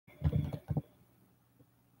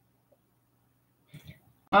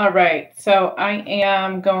All right, so I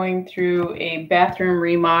am going through a bathroom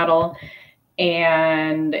remodel,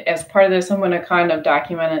 and as part of this, I'm going to kind of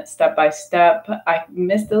document it step by step. I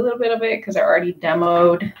missed a little bit of it because I already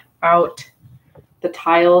demoed out the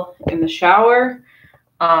tile in the shower.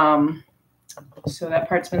 So that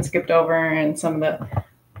part's been skipped over, and some of the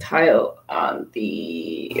tile on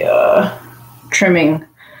the trimming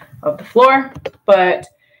of the floor. But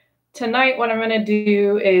tonight, what I'm going to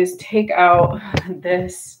do is take out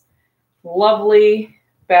this lovely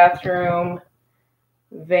bathroom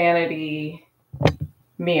vanity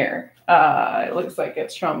mirror. It looks like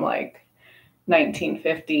it's from like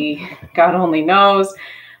 1950. God only knows.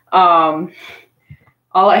 All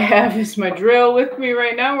I have is my drill with me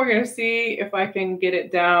right now. We're going to see if I can get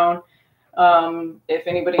it down. If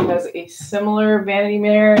anybody has a similar vanity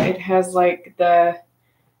mirror, it has like the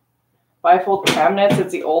bifold cabinets.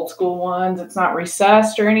 It's the old school ones. It's not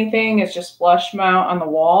recessed or anything. It's just flush mount on the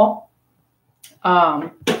wall.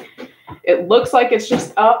 It looks like it's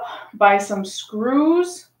just up by some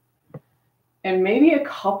screws and maybe a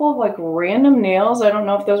couple of like random nails. I don't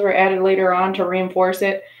know if those were added later on to reinforce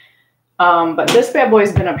it. But this bad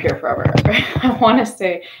boy's been up here forever. I want to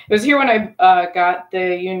say it was here when I got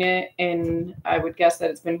the unit, and I would guess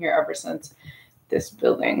that it's been here ever since this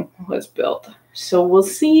building was built. So we'll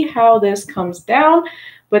see how this comes down,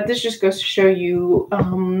 but this just goes to show you,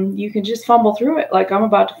 you can just fumble through it. Like I'm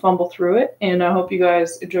about to fumble through it, and I hope you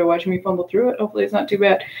guys enjoy watching me fumble through it. Hopefully it's not too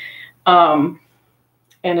bad. And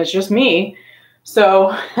it's just me.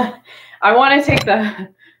 So I want to take the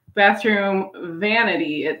bathroom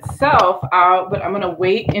vanity itself out, but I'm going to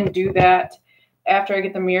wait and do that after I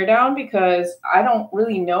get the mirror down because I don't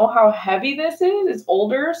really know how heavy this is. It's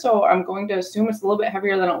older, so I'm going to assume it's a little bit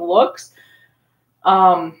heavier than it looks.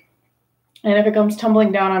 And if it comes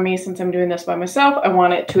tumbling down on me, since I'm doing this by myself, I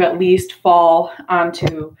want it to at least fall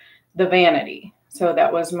onto the vanity. So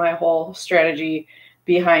that was my whole strategy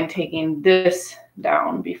behind taking this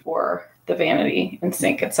down before the vanity and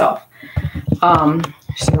sink itself.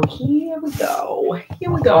 So here we go.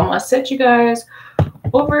 Here we go. I'm going to set you guys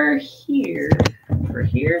over here. Over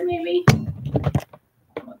here, maybe?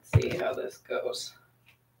 Let's see how this goes.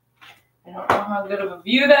 I don't know how good of a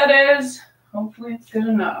view that is. Hopefully it's good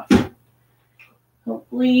enough.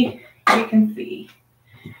 Hopefully you can see.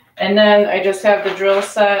 And then I just have the drill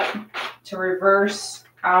set to reverse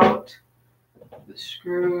out the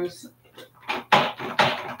screws.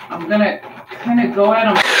 I'm going to kind of go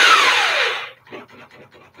at them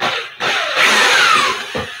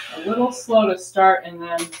a little slow to start and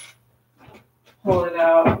then pull it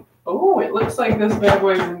out. Oh, it looks like this bad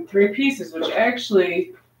boy is in 3 pieces, which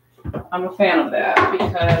actually I'm a fan of that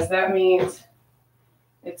because that means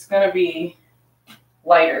it's going to be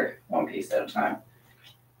lighter 1 piece at a time.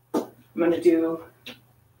 I'm going to do,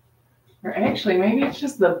 or actually maybe it's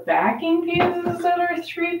just the backing pieces that are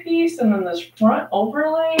 3-piece and then this front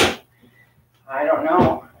overlay. I don't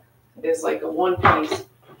know. It is like a 1 piece.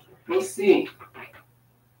 We'll see.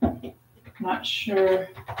 Not sure.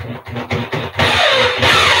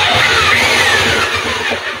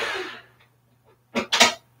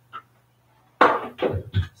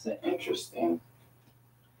 It's an interesting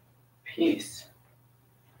piece.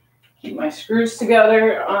 Keep my screws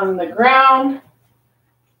together on the ground,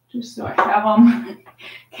 just so I have them in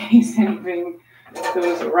case anything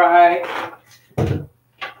goes awry. The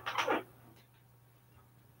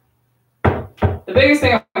biggest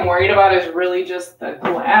thing I'm worried about is really just the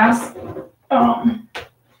glass.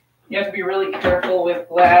 You have to be really careful with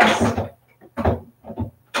glass.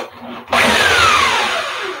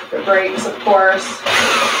 The breaks, of course.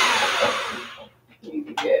 You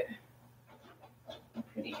can get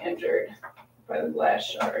pretty injured by the glass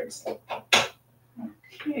shards.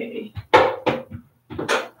 Okay.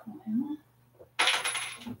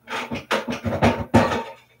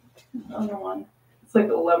 Another one. It's like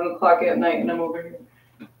 11 o'clock at night and I'm over here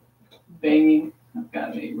banging. I've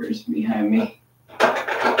got neighbors behind me.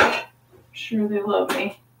 I'm sure they love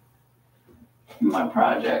me in my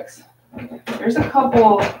projects. There's a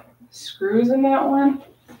couple screws in that one.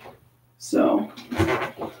 So,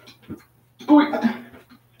 I'm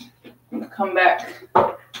going to come back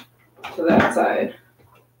to that side.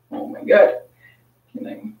 Oh my God.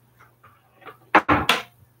 Kidding.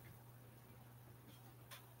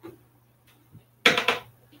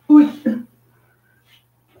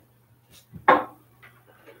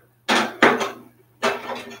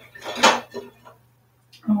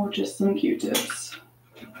 Oh, just some Q-tips.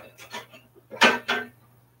 I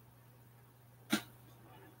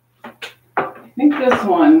think this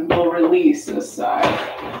one will release this side.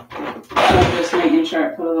 I'm just making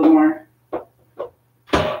sure I put a little more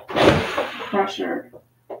pressure.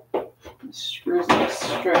 The screws are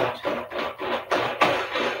stripped.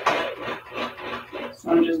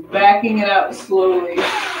 So I'm just backing it out slowly.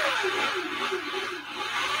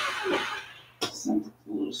 Since it's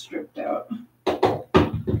a little stripped out.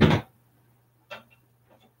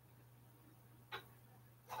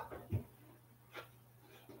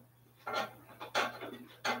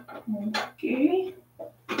 Okay.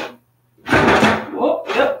 Whoa,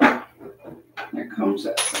 yep. There comes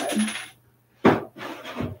that side.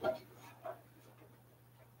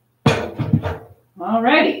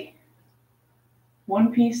 Alrighty.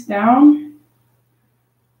 One piece down.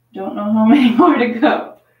 Don't know how many more to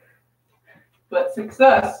go. But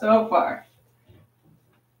success so far.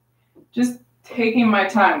 Just taking my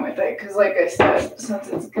time with it, because like I said, since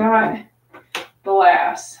it's got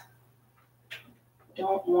glass,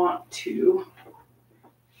 don't want to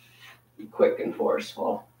be quick and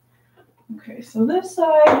forceful. Okay, so this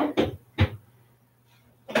side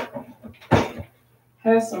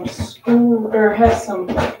has some screw, or has some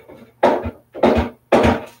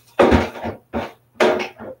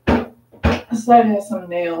this side has some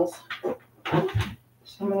nails.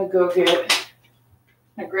 So I'm gonna go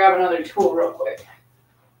grab another tool real quick.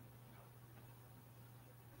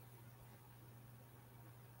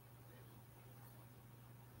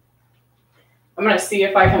 I'm gonna see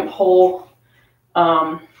if I can pull,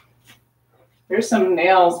 there's some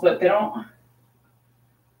nails, but they don't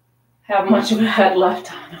have much of a head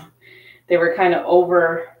left on them. They were kind of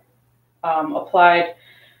over applied.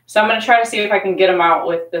 So I'm gonna try to see if I can get them out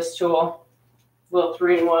with this tool. Little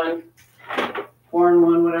 3-in-1,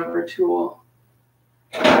 4-in-1, whatever tool.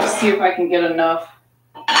 See if I can get enough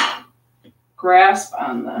grasp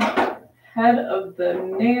on the head of the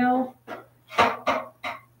nail.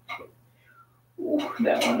 Ooh,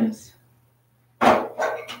 that one is.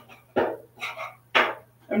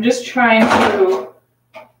 I'm just trying to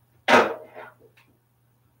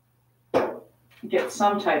get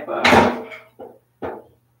some type of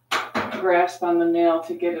grasp on the nail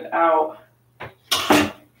to get it out.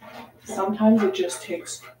 Sometimes it just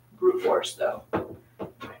takes brute force though.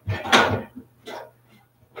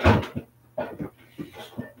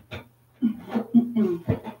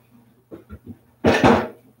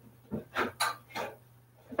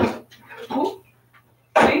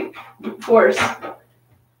 See? Brute force. Got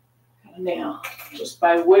a nail. Just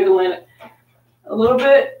by wiggling it a little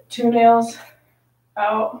bit, 2 nails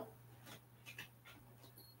out.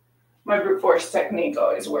 My brute force technique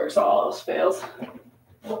always works, all else fails.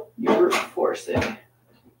 You brute force it.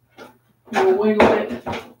 You wiggle it.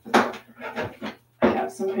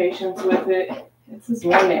 Have some patience with it. It's this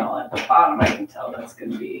one nail at the bottom. I can tell that's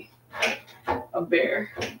going to be a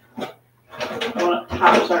bear. The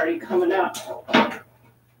top's already coming out.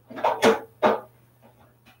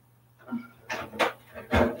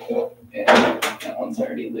 Yeah, that one's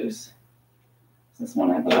already loose. This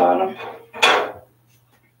one at the bottom.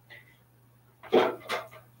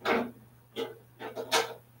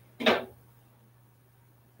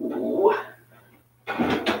 Ooh.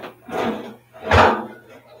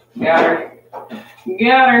 Got her.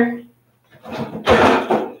 Got her.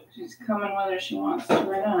 She's coming whether she wants to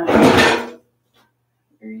or not.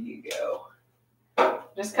 There you go.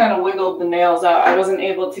 Just kind of wiggled the nails out. I wasn't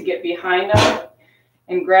able to get behind them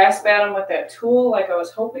and grasp at them with that tool like I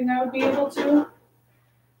was hoping I would be able to.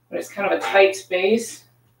 But it's kind of a tight space.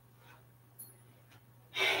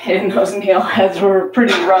 And those nail heads were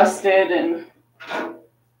pretty rusted and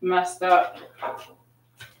messed up.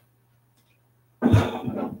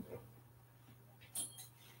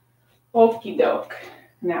 Okie doke.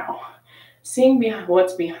 Now, seeing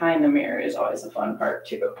what's behind the mirror is always a fun part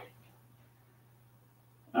too.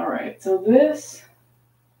 All right, so this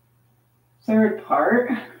third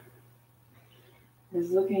part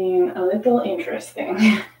is looking a little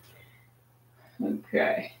interesting.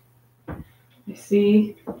 Okay, I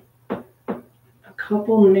see a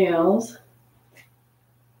couple nails.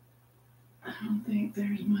 I don't think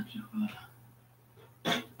there's much of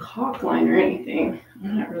a caulk line or anything.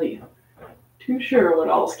 I'm not really too sure what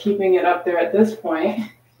all's keeping it up there at this point.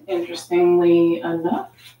 Interestingly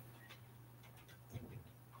enough,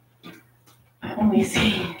 I only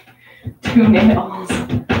see 2 nails.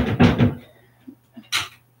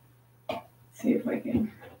 Let's see if I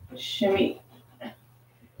can shimmy.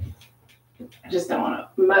 I just don't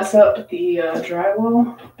want to mess up the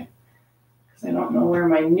drywall because I don't know where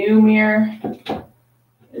my new mirror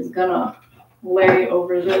is gonna lay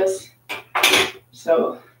over this.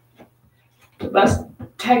 So the best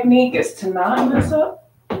technique is to not mess up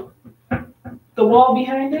the wall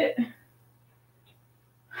behind it,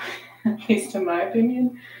 at least in my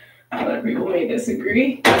opinion. Other people may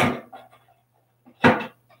disagree.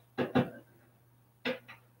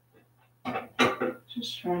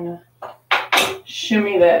 Just trying to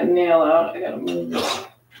shimmy that nail out. I gotta move this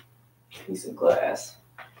piece of glass.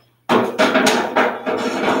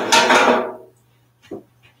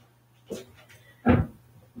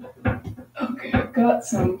 Okay, I've got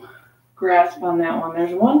some grasp on that one.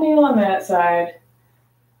 There's one nail on that side.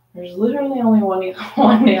 There's literally only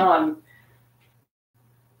one nail on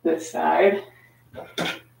this side. I'll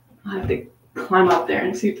have to climb up there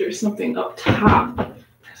and see if there's something up top.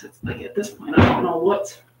 Because it's like at this point, I don't know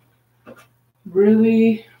what's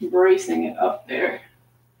really bracing it up there.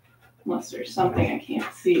 Unless there's something I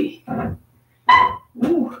can't see.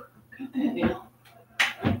 Ooh, got that nail.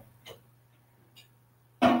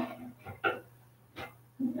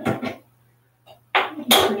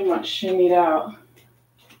 Pretty much shimmied out.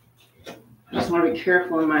 I just want to be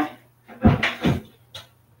careful in my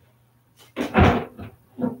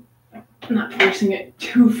not forcing it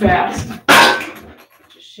too fast.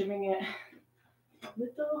 Just shimming it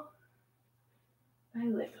little by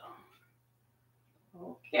little.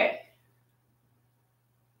 Okay.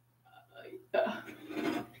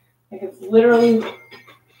 Like it's literally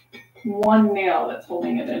one nail that's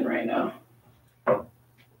holding it in right now.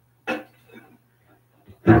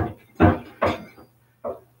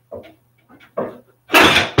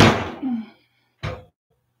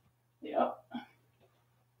 Yep.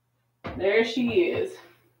 There she is.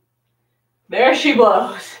 There she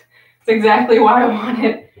blows. It's exactly why I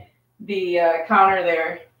wanted the counter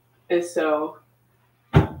there, is so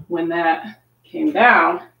when that came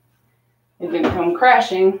down, it didn't come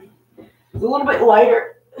crashing. It's a little bit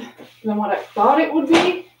lighter than what I thought it would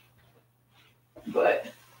be, but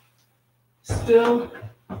still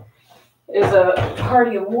is a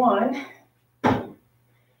party of one.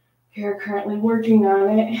 Here currently working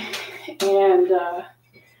on it and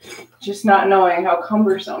just not knowing how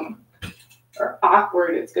cumbersome or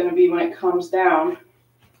awkward it's going to be when it comes down.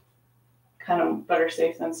 Kind of better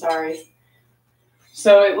safe than sorry.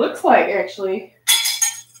 So it looks like actually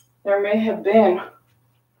there may have been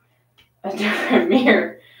a different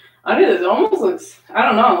mirror under this. Almost looks, I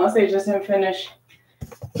don't know, unless they just didn't finish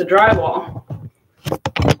the drywall.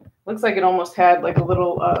 Looks like it almost had like a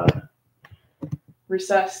little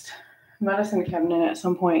recessed medicine cabinet at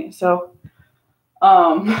some point. So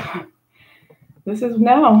this is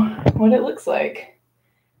now what it looks like.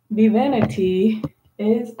 The Vanity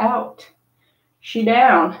is out. She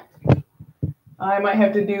down. I might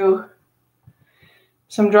have to do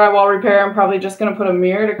some drywall repair. I'm probably just going to put a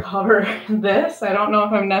mirror to cover this. I don't know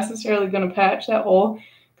if I'm necessarily going to patch that hole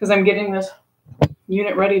because I'm getting this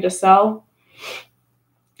unit ready to sell.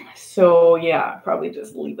 So yeah, probably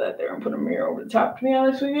just leave that there and put a mirror over the top, to be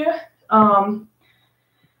honest with you. I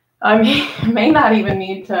may not even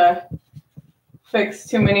need to fix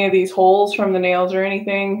too many of these holes from the nails or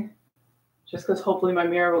anything, just because hopefully my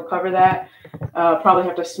mirror will cover that. Probably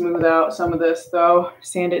have to smooth out some of this though,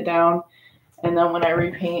 sand it down, and then when I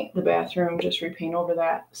repaint the bathroom, just repaint over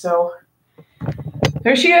that. So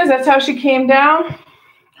there she is. That's how she came down.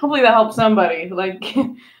 Hopefully that helps somebody. Like,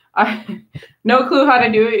 I no clue how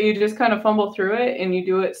to do it. You just kind of fumble through it and you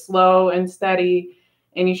do it slow and steady,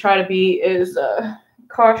 and you try to be as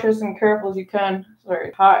cautious and careful as you can. It's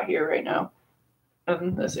very hot here right now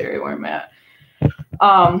in this area where I'm at.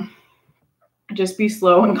 Just be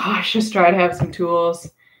slow and cautious. Try to have some tools.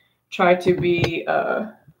 Try to be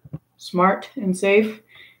smart and safe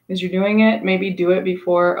as you're doing it. Maybe do it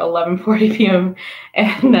before 11:40 p.m.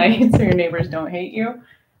 at night so your neighbors don't hate you.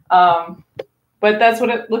 But that's what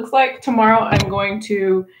it looks like. Tomorrow I'm going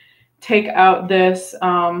to take out this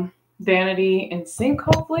vanity and sink,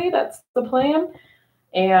 hopefully. That's the plan.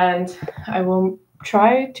 And I will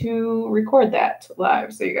try to record that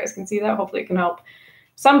live so you guys can see that. Hopefully it can help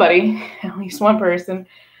somebody, at least one person.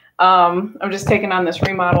 I'm just taking on this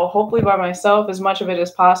remodel, hopefully by myself, as much of it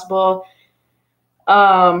as possible.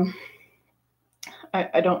 I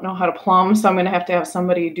don't know how to plumb, so I'm going to have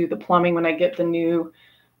somebody do the plumbing when I get the new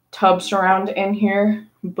tub surround in here.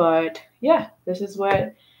 But yeah, this is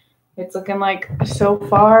what it's looking like so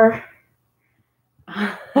far.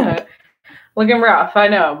 Looking rough, I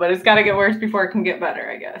know, but it's got to get worse before it can get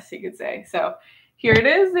better, I guess you could say. So here it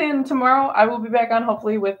is, and tomorrow I will be back on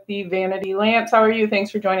hopefully with the Vanity. Lance, how are you?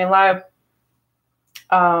 Thanks for joining live.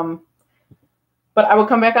 But I will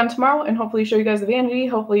come back on tomorrow and hopefully show you guys the Vanity.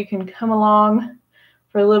 Hopefully you can come along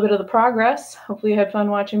for a little bit of the progress. Hopefully you had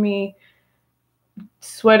fun watching me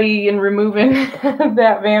sweaty and removing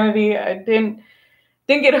that Vanity. I didn't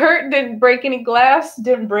get hurt, didn't break any glass,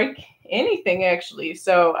 didn't break anything actually.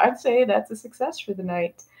 So I'd say that's a success for the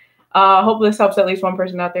night. Hope this helps at least one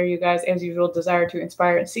person out there, you guys. As usual, desire to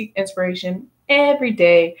inspire and seek inspiration every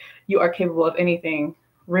day. You are capable of anything.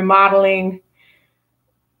 Remodeling,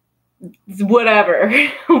 whatever,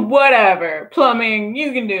 whatever. Plumbing,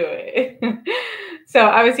 you can do it. So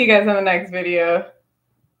I will see you guys on the next video.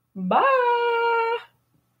 Bye.